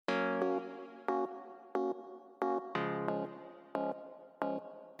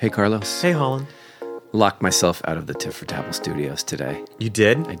Hey, Carlos. Hey, Holland. Locked myself out of the Tit for Tabble studios today. You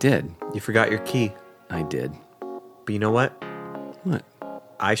did? I did. You forgot your key. I did. But you know what? What?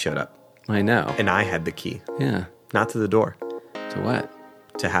 I showed up. I know. And I had the key. Yeah. Not to the door. To what?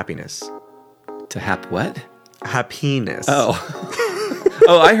 To happiness. To what? Happiness. Oh.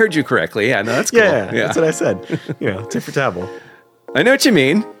 Oh, I heard you correctly. Yeah, no, that's cool. Yeah, that's what I said. Tit for Tabble. I know what you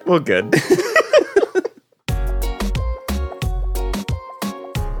mean. Well, good.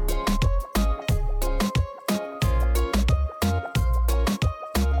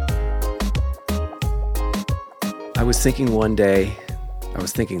 I was thinking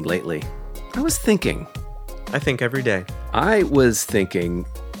lately. I think every day. I was thinking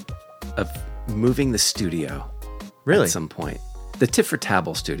of moving the studio. Really? At some point. The Tit for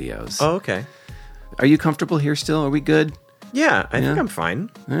Tabble studios. Oh, okay. Are you comfortable here still? Are we good? Yeah, I think I'm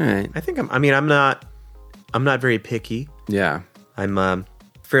fine. All right. I'm not very picky. Yeah. I'm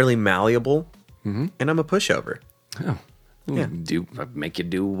fairly malleable, and I'm a pushover. Oh. Yeah. Make you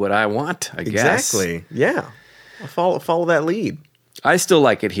do what I want, I guess. Exactly. Yeah. I'll follow that lead. I still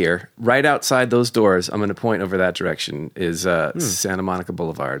like it here. Right outside those doors, I'm going to point over that direction, is Santa Monica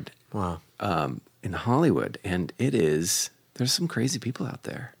Boulevard. Wow. In Hollywood. And there's some crazy people out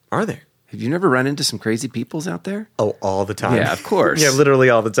there. Are there? Have you never run into some crazy peoples out there? Oh, all the time. Yeah, of course. Yeah,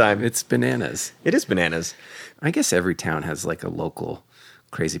 literally all the time. It's bananas. It is bananas. I guess every town has like a local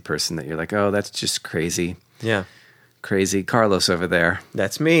crazy person that you're like, oh, that's just crazy. Yeah. Crazy Carlos over there.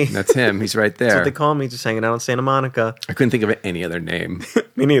 That's me. That's him. He's right there. That's what they call me, just hanging out in Santa Monica. I couldn't think of any other name.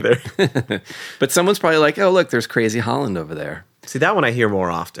 Me neither. But someone's probably like, oh, look, there's Crazy Holland over there. See, that one I hear more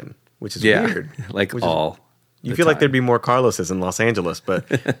often, which is weird. Like which all. You feel like there'd be more Carloses in Los Angeles, but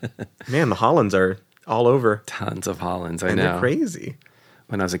man, the Hollands are all over. Tons of Hollands, I And know. they're crazy.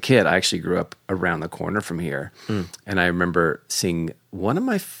 When I was a kid, I actually grew up around the corner from here. And I remember seeing one of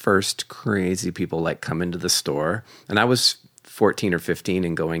my first crazy people like come into the store. And I was 14 or 15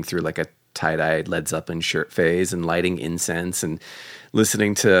 and going through like a tie-dyed Led Zeppelin shirt phase and lighting incense and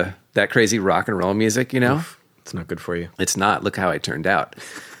listening to that crazy rock and roll music, you know? Oof, it's not good for you. It's not. Look how I turned out.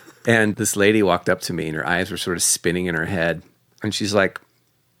 And this lady walked up to me and her eyes were sort of spinning in her head. And she's like,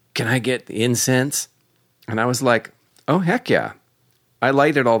 can I get the incense? And I was like, oh, heck yeah. I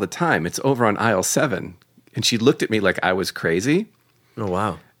light it all the time. It's over on aisle 7. And she looked at me like I was crazy. Oh,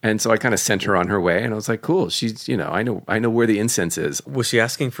 wow. And so I kind of sent her on her way. And I was like, cool. She's, I know where the incense is. Was she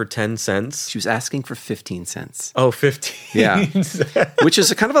asking for 10 cents? She was asking for 15 cents. Oh, 15. Yeah. Which is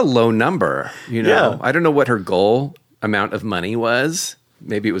a kind of a low number, Yeah. I don't know what her goal amount of money was.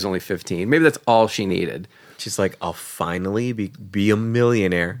 Maybe it was only 15. Maybe that's all she needed. She's like, I'll finally be a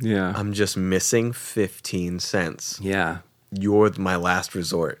millionaire. Yeah. I'm just missing 15 cents. Yeah. You're my last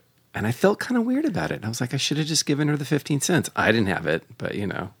resort. And I felt kind of weird about it. And I was like, I should have just given her the 15 cents. I didn't have it, but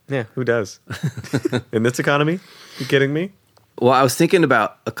Yeah, who does? In this economy? You kidding me? Well, I was thinking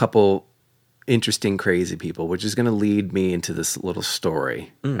about a couple interesting, crazy people, which is going to lead me into this little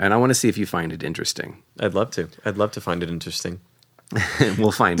story. And I want to see if you find it interesting. I'd love to. I'd love to find it interesting.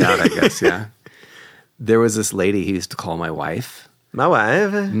 We'll find out, I guess, yeah. There was this lady who used to call my wife. My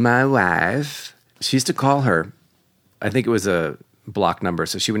wife. My wife. She used to call her. I think it was a block number,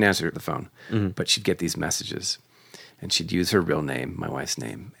 so she wouldn't answer the phone. But she'd get these messages. And she'd use her real name, my wife's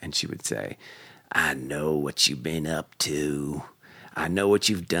name, and she would say, I know what you've been up to. I know what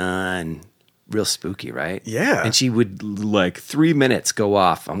you've done. Real spooky, right? Yeah. And she would, 3 minutes go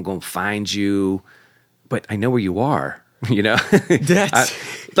off. I'm going to find you, but I know where you are. That's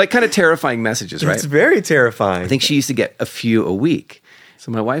kind of terrifying messages, right? It's very terrifying. I think she used to get a few a week.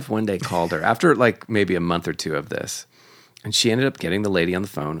 So my wife one day called her after maybe a month or two of this. And she ended up getting the lady on the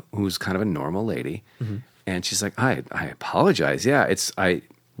phone, who's kind of a normal lady. And she's like, I apologize. Yeah,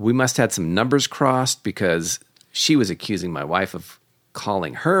 we must have had some numbers crossed because she was accusing my wife of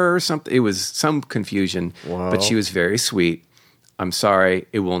calling her or something. It was some confusion, but she was very sweet. I'm sorry.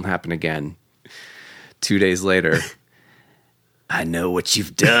 It won't happen again. 2 days later, I know what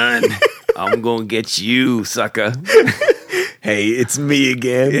you've done. I'm going to get you, sucker. Hey, it's me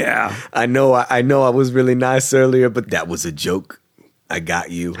again. Yeah. I know I was really nice earlier, but that was a joke. I got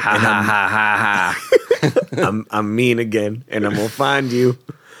you. Ha, ha, ha, ha, ha. I'm mean again, and I'm going to find you.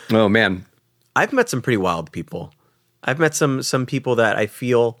 Oh, man. I've met some pretty wild people. I've met some people that I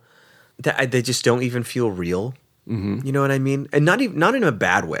feel that they just don't even feel real. Mm-hmm. You know what I mean? And not in a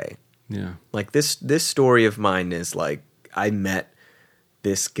bad way. Yeah. Like this story of mine is like, I met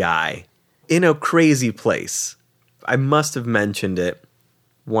this guy in a crazy place. I must have mentioned it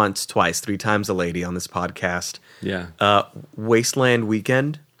once, twice, 3 times a lady on this podcast. Yeah. Wasteland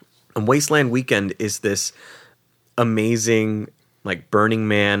Weekend. And Wasteland Weekend is this amazing like Burning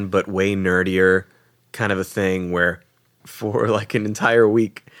Man, but way nerdier kind of a thing where for like an entire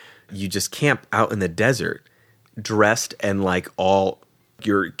week, you just camp out in the desert dressed and like all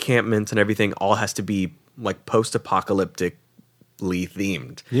your encampments and everything all has to be like post-apocalyptically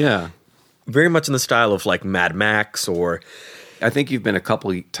themed. Yeah. Very much in the style of like Mad Max or... I think you've been a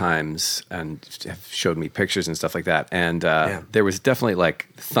couple times and have showed me pictures and stuff like that. And there was definitely like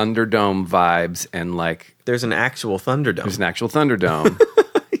Thunderdome vibes and like... There's an actual Thunderdome. There's an actual Thunderdome.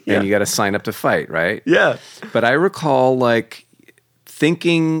 Yeah. And you got to sign up to fight, right? Yeah. But I recall like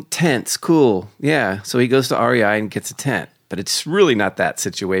thinking tents, cool. Yeah. So he goes to REI and gets a tent. But it's really not that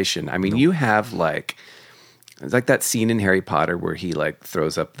situation. I mean, you have like... It's like that scene in Harry Potter where he like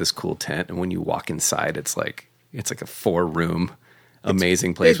throws up this cool tent. And when you walk inside, it's like a 4-room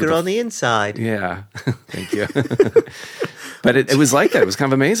amazing place. Bigger on the inside. Yeah. Thank you. But it was like that. It was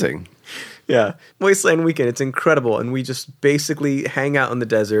kind of amazing. Yeah. Wasteland Weekend, it's incredible. And we just basically hang out in the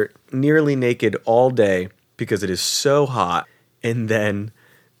desert, nearly naked all day because it is so hot. And then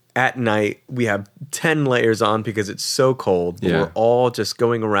at night, we have 10 layers on because it's so cold. Yeah. We're all just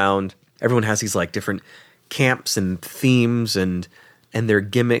going around. Everyone has these like different camps and themes and their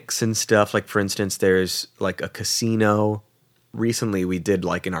gimmicks and stuff. Like, for instance, there's like a casino. Recently, we did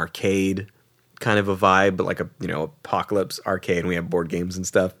like an arcade kind of a vibe, but like a, apocalypse arcade, and we have board games and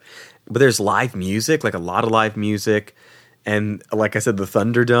stuff. But there's live music, like a lot of live music. And like I said, the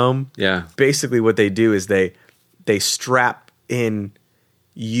Thunderdome. Yeah. Basically what they do is they strap in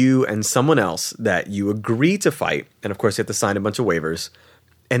you and someone else that you agree to fight. And of course, you have to sign a bunch of waivers.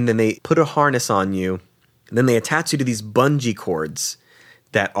 And then they put a harness on you. And then they attach you to these bungee cords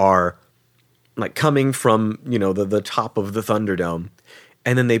that are like coming from, the top of the Thunderdome.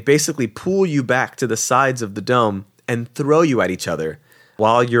 And then they basically pull you back to the sides of the dome and throw you at each other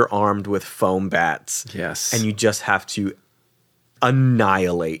while you're armed with foam bats. Yes. And you just have to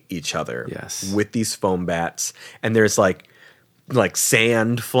annihilate each other with these foam bats. And there's like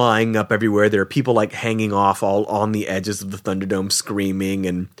sand flying up everywhere. There are people like hanging off all on the edges of the Thunderdome screaming,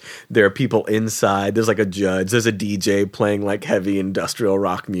 and there are people inside. There's like a judge. There's a DJ playing like heavy industrial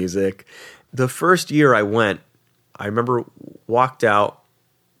rock music. The first year I went, I remember walked out,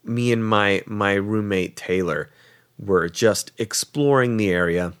 me and my roommate Taylor were just exploring the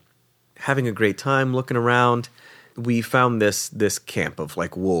area, having a great time, looking around. We found this camp of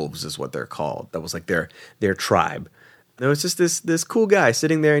like wolves is what they're called. That was like their tribe. There was just this cool guy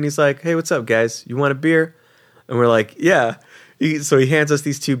sitting there, and he's like, "Hey, what's up, guys? You want a beer?" And we're like, "Yeah." So he hands us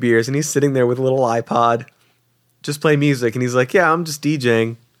these 2 beers, and he's sitting there with a little iPod, just playing music. And he's like, "Yeah, I'm just DJing."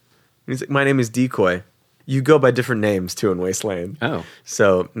 And he's like, "My name is Decoy." You go by different names, too, in Wasteland. Oh.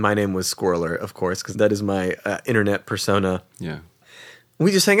 So my name was Squirrler, of course, because that is my internet persona. Yeah.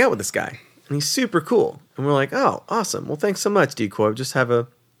 We just hang out with this guy, and he's super cool. And we're like, "Oh, awesome. Well, thanks so much, Decoy. Just have a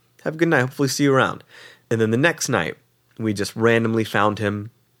good night. Hopefully see you around." And then the next night, we just randomly found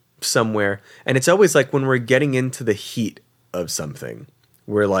him somewhere. And it's always like when we're getting into the heat of something,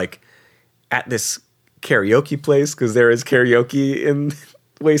 we're like at this karaoke place, because there is karaoke in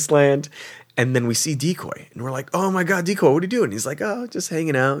Wasteland. And then we see Decoy, and we're like, "Oh my God, Decoy, what are you doing?" He's like, "Oh, just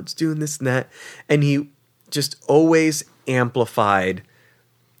hanging out, just doing this and that." And he just always amplified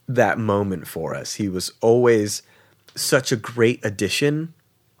that moment for us. He was always such a great addition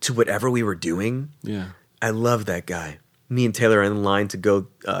to whatever we were doing. Yeah. I love that guy. Me and Taylor are in line to go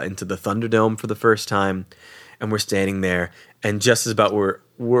into the Thunderdome for the first time, and we're standing there, and just as about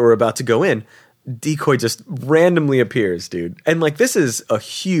we're about to go in, Decoy just randomly appears, dude. And like, this is a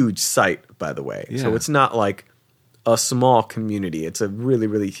huge site, by the way. Yeah. So it's not like a small community. It's a really,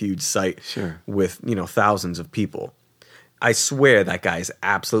 really huge site. Sure. With, thousands of people. I swear that guy is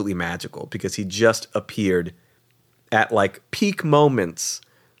absolutely magical, because he just appeared at like peak moments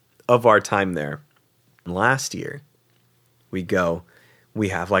of our time there. Last year, we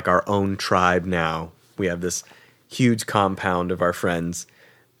have like our own tribe now. We have this huge compound of our friends.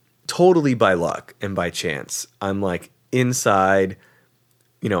 Totally by luck and by chance, I'm like inside,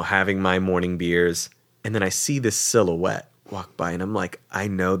 having my morning beers, and then I see this silhouette walk by, and I'm like, I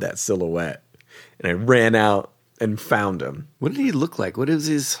know that silhouette. And I ran out and found him. What did he look like? What is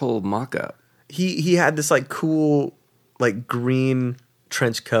his whole mock-up? He had this like cool, like green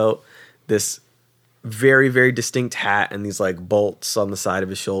trench coat, this very, very distinct hat, and these like bolts on the side of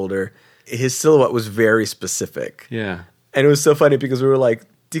his shoulder. His silhouette was very specific. Yeah. And it was so funny because we were like,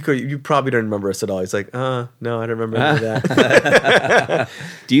 "Decoy, you probably don't remember us at all." He's like, no, I don't remember any of that.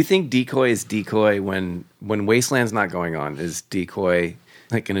 Do you think Decoy is Decoy when Wasteland's not going on? Is Decoy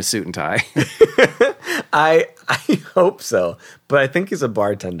like in a suit and tie? I hope so, but I think he's a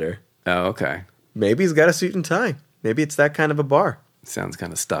bartender. Oh, okay. Maybe he's got a suit and tie. Maybe it's that kind of a bar. Sounds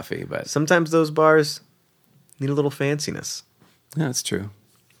kind of stuffy, but Sometimes those bars need a little fanciness. yeah, it's true.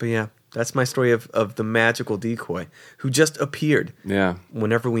 But yeah, that's my story of the magical decoy who just appeared Yeah.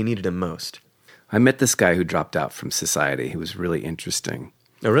 whenever we needed him most. I met this guy who dropped out from society. He was really interesting.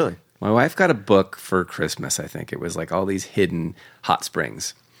 Oh, really? My wife got a book for Christmas, I think. It was like all these hidden hot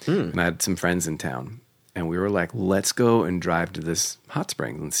springs. And I had some friends in town. And we were like, let's go and drive to this hot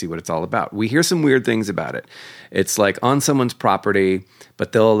spring and see what it's all about. We hear some weird things about it. It's like on someone's property,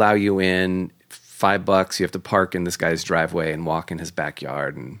 but they'll allow you in $5. You have to park in this guy's driveway and walk in his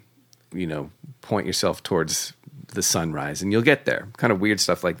backyard and, point yourself towards the sunrise and you'll get there. Kind of weird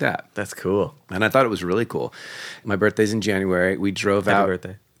stuff like that. That's cool. And I thought it was really cool. My birthday's in January. We drove out. Happy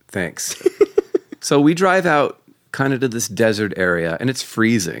birthday. Thanks. So we drive out kind of to this desert area, and it's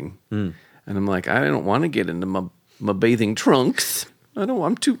freezing. And I'm like, I don't want to get into my bathing trunks.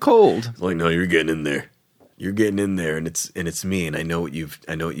 I'm too cold. Like, no, you're getting in there. You're getting in there, and it's me, and I know what you've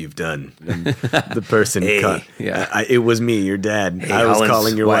done. And the person, yeah. it was me, your dad. Hey, I was Holland's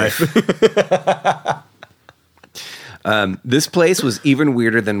calling your wife. This place was even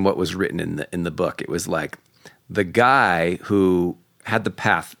weirder than what was written in the book. It was like the guy who had the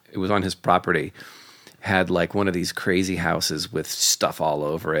path. It was on his property. Had like one of these crazy houses with stuff all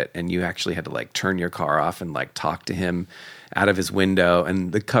over it, and you actually had to like turn your car off and like talk to him out of his window.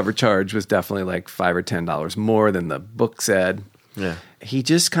 And the cover charge was definitely like $5 or $10 more than the book said. Yeah. He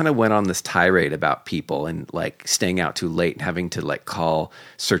just kind of went on this tirade about people and like staying out too late and having to like call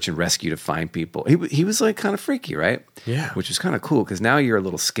search and rescue to find people. He was like kind of freaky, right? Yeah. Which was kind of cool because now you're a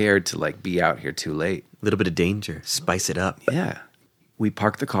little scared to like be out here too late. A little bit of danger. Spice it up. Yeah. We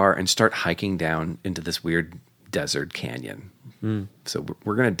park the car and start hiking down into this weird desert canyon. So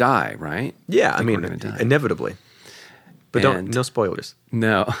we're going to die, right? Yeah, I think mean, we're gonna die. inevitably. But no spoilers.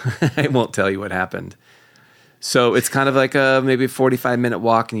 No, I won't tell you what happened. So it's kind of like a maybe 45-minute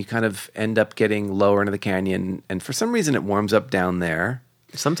walk, and you kind of end up getting lower into the canyon. And for some reason, it warms up down there.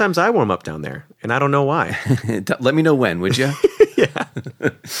 Sometimes I warm up down there, and I don't know why. Let me know when, would you? Yeah.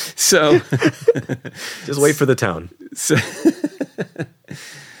 So Just wait for the tone. So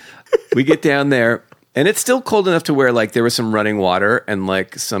we get down there, and it's still cold enough to where like there was some running water and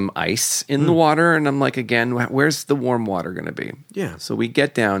like some ice in the water. And I'm like, again, where's the warm water going to be? Yeah. So we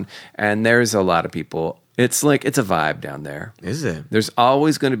get down, and there's a lot of people. It's like it's a vibe down there. Is it? There's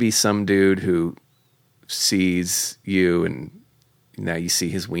always going to be some dude who sees you, and now you see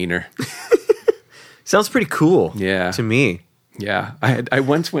his wiener. Sounds pretty cool. Yeah. To me. Yeah, I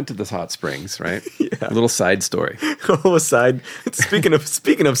once went to this hot springs, right? Yeah. A little side story. Oh, aside. Speaking of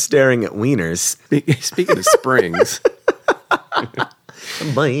staring at wieners. Speaking of springs,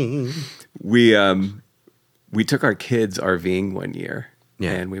 Bye. we took our kids RVing one year,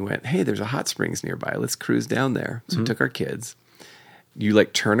 Yeah. and we went, hey, there's a hot springs nearby. Let's cruise down there. So we took our kids. You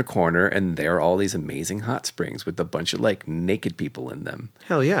like turn a corner, and there are all these amazing hot springs with a bunch of like naked people in them.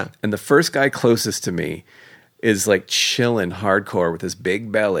 Hell yeah. And the first guy closest to me is like chilling hardcore with his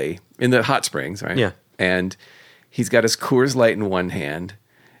big belly in the hot springs, right? Yeah. And he's got his Coors Light in one hand,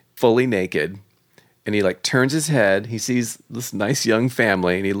 fully naked. And he like turns his head. He sees this nice young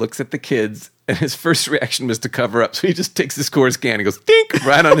family, and he looks at the kids. And his first reaction was to cover up. So he just takes his Coors can and goes, dink,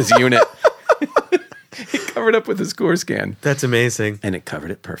 right on his unit. He covered up with his Coors can. That's amazing. And it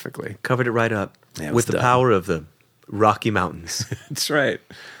covered it perfectly. Covered it right up. Yeah, it was with the done. power of the Rocky Mountains. That's right.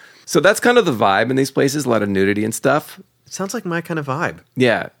 So that's kind of the vibe in these places, a lot of nudity and stuff. Sounds like my kind of vibe.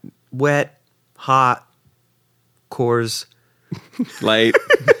 Yeah. Wet, hot, Coors. Light.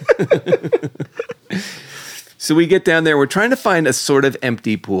 So we get down there. We're trying to find a sort of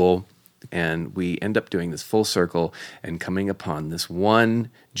empty pool, and we end up doing this full circle and coming upon this one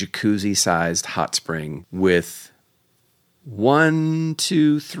jacuzzi-sized hot spring with 1,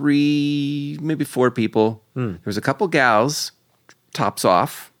 2, 3, maybe 4 people. There's a couple gals, tops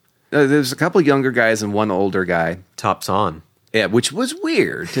off. There's a couple younger guys and one older guy. Tops on. Yeah, which was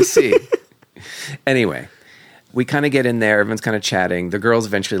weird to see. Anyway, we kind of get in there. Everyone's kind of chatting. The girls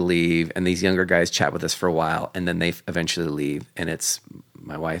eventually leave, and these younger guys chat with us for a while, and then they eventually leave. And it's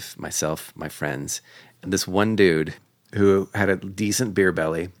my wife, myself, my friends, and this one dude who had a decent beer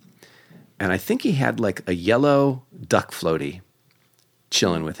belly. And I think he had like a yellow duck floaty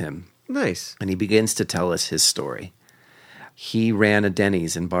chilling with him. Nice. And he begins to tell us his story. He ran a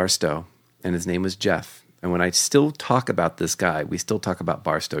Denny's in Barstow, and his name was Jeff. And when I still talk about this guy, we still talk about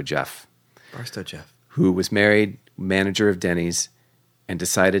Barstow Jeff. Barstow Jeff. Who was married, manager of Denny's, and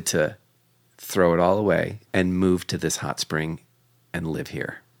decided to throw it all away and move to this hot spring and live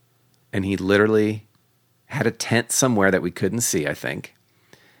here. And he literally had a tent somewhere that we couldn't see, I think,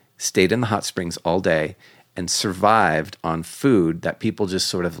 stayed in the hot springs all day, and survived on food that people just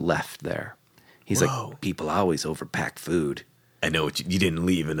sort of left there. He's Whoa. like, people always overpack food. I know you didn't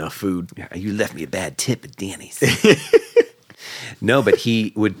leave enough food. Yeah, you left me a bad tip at Danny's. No, but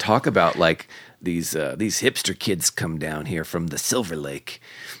he would talk about like these hipster kids come down here from the Silver Lake,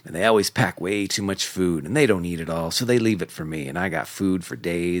 and they always pack way too much food, and they don't eat it all, so they leave it for me, and I got food for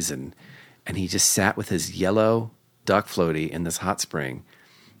days. And he just sat with his yellow duck floaty in this hot spring,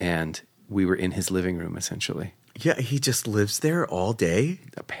 and we were in his living room essentially. Yeah, he just lives there all day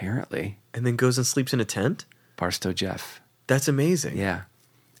Apparently, and then goes and sleeps in a tent? Barstow Jeff. That's amazing. Yeah.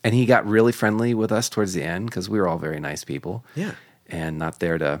 And he got really friendly with us towards the end because we were all very nice people. Yeah. And not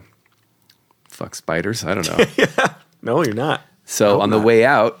there to fuck spiders. I don't know. No, you're not. So on the way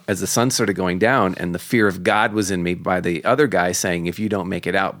out, as the sun started going down and the fear of God was in me by the other guy saying, if you don't make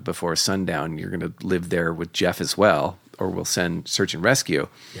it out before sundown, you're going to live there with Jeff as well, or we'll send search and rescue.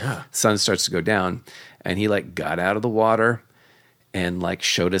 Yeah. Sun starts to go down, and he like got out of the water and like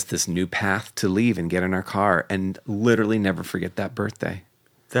showed us this new path to leave and get in our car, and literally never forget that birthday.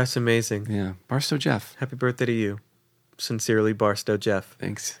 That's amazing. Yeah. Barstow Jeff. Happy birthday to you. Sincerely, Barstow Jeff.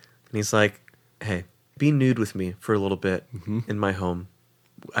 Thanks. And he's like, hey, be nude with me for a little bit in my home.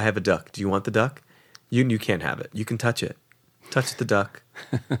 I have a duck. Do you want the duck? You can't have it. You can touch it. Touch the duck,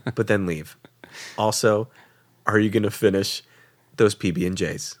 but then leave. Also, are you going to finish those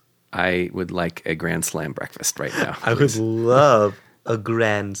PB&Js? I would like a Grand Slam breakfast right now. I would love a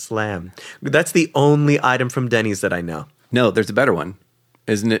Grand Slam. That's the only item from Denny's that I know. No, there's a better one.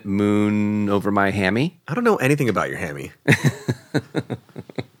 Isn't it moon over my hammy? I don't know anything about your hammy.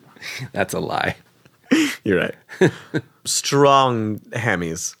 That's a lie. You're right. Strong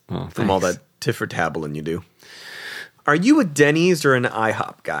hammies Oh, from all thanks. that tiffer-tabbling you do. Are you a Denny's or an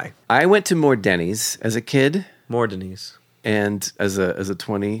IHOP guy? I went to more Denny's as a kid More Denny's. and as a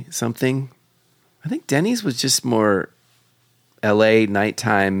 20-something. I think Denny's was just more LA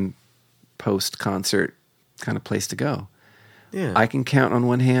nighttime post-concert kind of place to go. Yeah. I can count on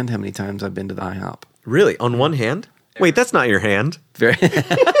one hand how many times I've been to the IHOP. Really? On one hand? Wait, that's not your hand. Very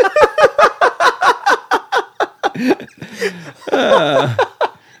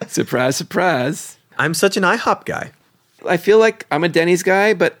surprise, surprise. I'm such an IHOP guy. I feel like I'm a Denny's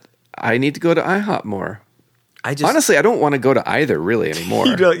guy, but I need to go to IHOP more. I just Honestly, I don't want to go to either really anymore.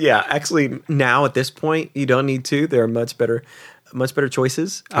 you don't, yeah, actually now at this point you don't need to. There are much better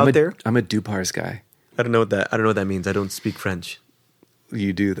choices out there. I'm a Dupar's guy. I don't know what that means. I don't speak French.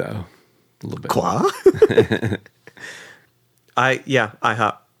 You do though, a little bit. Quoi?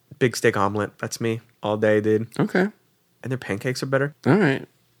 IHOP. Big steak omelet. That's me all day, dude. Okay, And their pancakes are better. all right.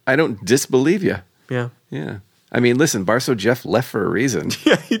 I don't disbelieve you. Yeah. Yeah, I mean, listen, Barstow Jeff left for a reason.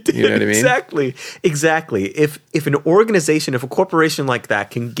 Yeah, he did. You know what I mean? Exactly. If an organization, if a corporation like that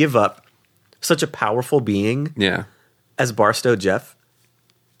can give up such a powerful being Yeah. as Barstow Jeff,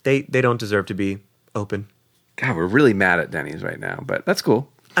 they don't deserve to be open. God, we're really mad at Denny's right now, but that's cool.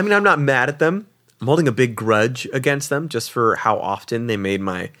 I mean, I'm not mad at them. I'm holding a big grudge against them just for how often they made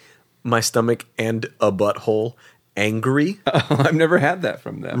my stomach and a butthole angry. Oh, I've never had that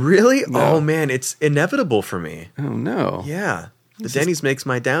from them. Really? No. Oh man, it's inevitable for me. Oh no. Yeah. The Denny's makes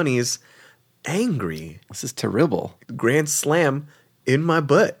my Downies angry. This is terrible. Grand Slam in my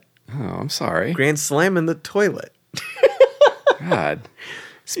butt. Oh, I'm sorry. Grand Slam in the toilet. God.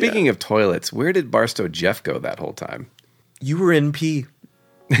 Speaking of toilets, where did Barstow Jeff go that whole time? You were in pee.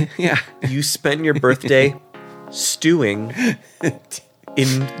 Yeah. You spent your birthday stewing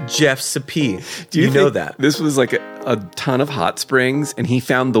in Jeff's pee. Do you know think that? This was like a ton of hot springs, and he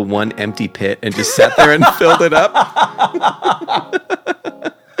found the one empty pit and just sat there and filled it up.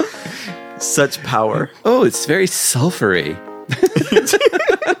 Such power. Oh, it's very sulfury.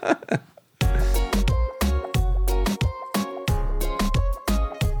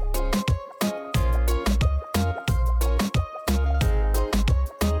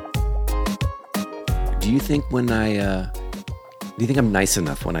 Do you think do you think I'm nice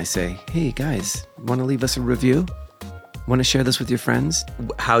enough when I say, hey guys, want to leave us a review? Want to share this with your friends?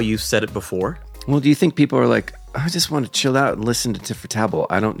 How you said it before. Well, do you think people are like, I just want to chill out and listen to Tit for Tabble.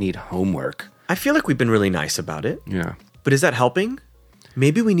 I don't need homework. I feel like we've been really nice about it. Yeah. But is that helping?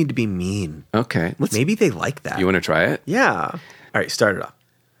 Maybe we need to be mean. Okay. Maybe they like that. You want to try it? Yeah. All right, start it off.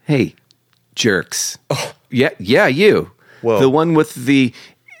 Hey, jerks. Oh. Yeah, you. Whoa. The one with the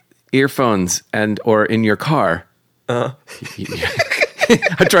earphones or in your car. I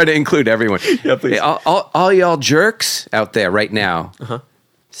try to include everyone. Yeah, please. Hey, all y'all jerks out there right now. Uh-huh.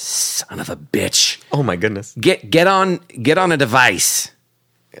 Son of a bitch. Oh my goodness. Get on a device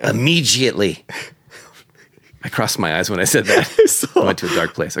immediately. I crossed my eyes when I said that. I went to a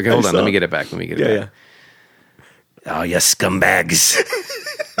dark place. Okay, hold on. Let me get it back. Yeah. Oh, you scumbags.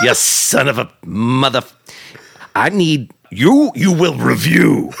 You son of a mother. I need you. You will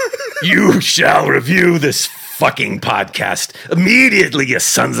review. You shall review this fucking podcast immediately, you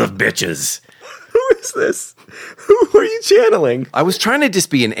sons of bitches. Who is this? Who are you channeling? I was trying to just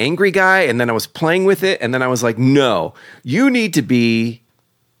be an angry guy, and then I was playing with it, and then I was like, no, you need to be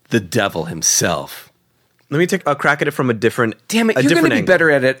the devil himself. Let me take a crack at it from a different Damn it, a you're going different to be angle. better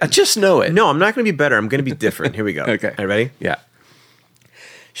at it. I just know it. No, I'm not going to be better. I'm going to be different. Here we go. Okay. Are you ready? Yeah.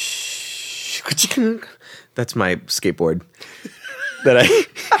 That's my skateboard.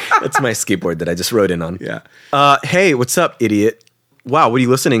 That's my skateboard that I just rode in on. Yeah. Hey, what's up, idiot? Wow, what are you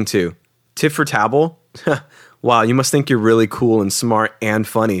listening to? Tit for Tabble? Wow, you must think you're really cool and smart and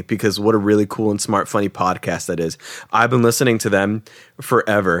funny, because what a really cool and smart, funny podcast that is. I've been listening to them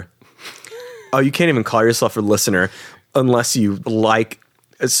forever. Oh, you can't even call yourself a listener unless you like,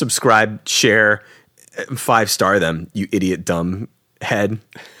 subscribe, share, 5-star them, you idiot dumb head.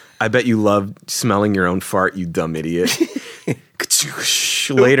 I bet you love smelling your own fart, you dumb idiot.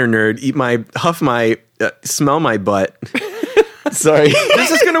 Later, nerd. Smell my butt. Sorry.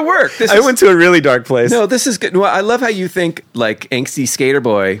 This is going to work. I went to a really dark place. No, this is good. Well, I love how you think like angsty skater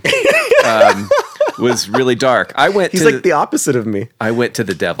boy was really dark. He's like the opposite of me. I went to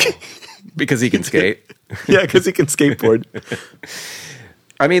the devil because he can skate. Yeah, because he can skateboard.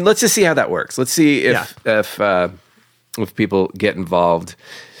 I mean, let's just see how that works. Let's see if people get involved.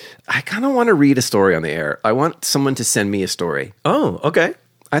 I kind of want to read a story on the air. I want someone to send me a story. Oh, okay.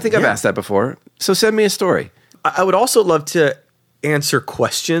 I think I've asked that before. So send me a story. I would also love to answer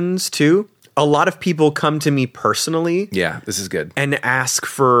questions too. A lot of people come to me personally. Yeah, this is good. And ask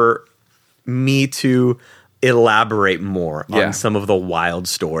for me to elaborate more on some of the wild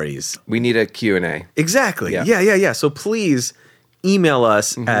stories. We need a Q&A. Exactly. Yeah. So please email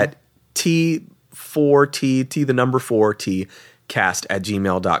us at T4T, the number 4T,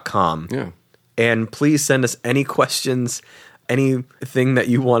 cast@gmail.com. Yeah. And please send us any questions, anything that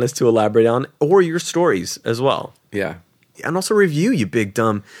you want us to elaborate on, or your stories as well. Yeah. And also review, you big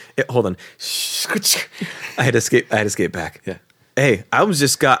dumb. Hold on. I had to skate back. Yeah. Hey, I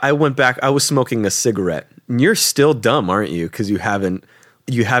went back. I was smoking a cigarette. And you're still dumb, aren't you? Because you haven't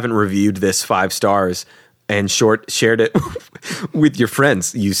reviewed this 5 stars and shared it with your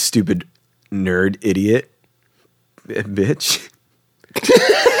friends. You stupid nerd idiot, bitch.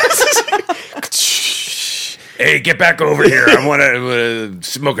 Hey, get back over here. I want to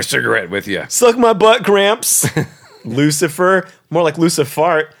smoke a cigarette with you. Suck my butt, Gramps. Lucifer. More like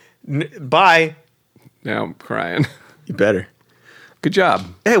Lucifart. Bye. Now I'm crying. You better. Good job.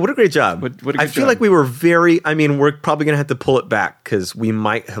 Hey, what a great job. What a good I feel job. like we were we're probably going to have to pull it back because we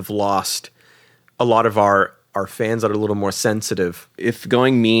might have lost a lot of our fans that are a little more sensitive. If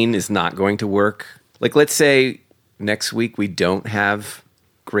going mean is not going to work, like let's say next week we don't have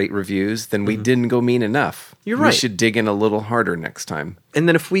great reviews, then we didn't go mean enough. You're We right. should dig in a little harder next time. And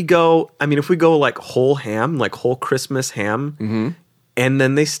then if we go like whole ham, like whole Christmas ham, and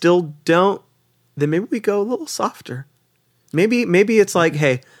then they still don't, then maybe we go a little softer. Maybe it's like,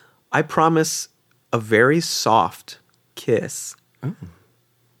 hey, I promise a very soft kiss.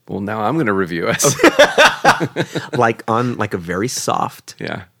 Well, now I'm going to review us. like a very soft.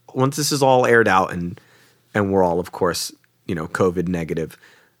 Yeah. Once this is all aired out and we're all, of course, COVID negative,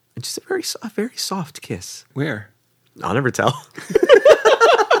 and just a very soft kiss. Where? I'll never tell.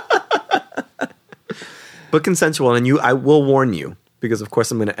 But consensual, and I will warn you because, of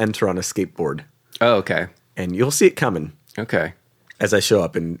course, I'm going to enter on a skateboard, Oh, okay. and you'll see it coming Okay. as I show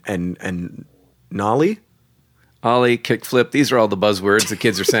up and nollie. Ollie, kickflip. These are all the buzzwords the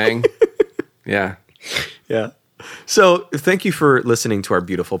kids are saying. Yeah. Yeah. So thank you for listening to our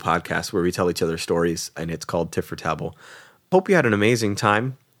beautiful podcast where we tell each other stories, and it's called Tit for Tabble. Hope you had an amazing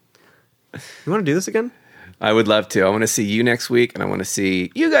time. You want to do this again? I would love to. I want to see you next week, and I want to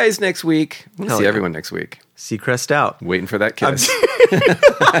see you guys next week. I want to Hell see yeah. everyone next week. Seacrest out. Waiting for that kiss.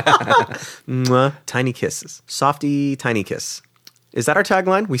 Mwah. Tiny kisses. Softy, tiny kiss. Is that our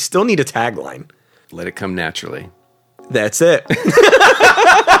tagline? We still need a tagline. Let it come naturally. That's it.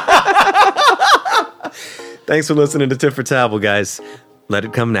 Thanks for listening to Tit for Tabble, guys. Let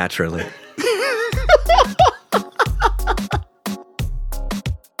it come naturally.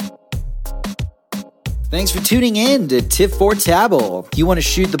 Thanks for tuning in to Tit for Tabble. If you want to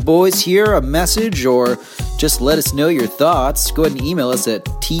shoot the boys here a message or just let us know your thoughts, go ahead and email us at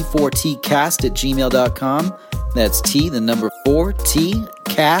t4tcast@gmail.com. That's T, the number 4, T,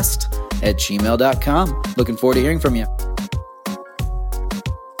 cast @gmail.com. Looking forward to hearing from you.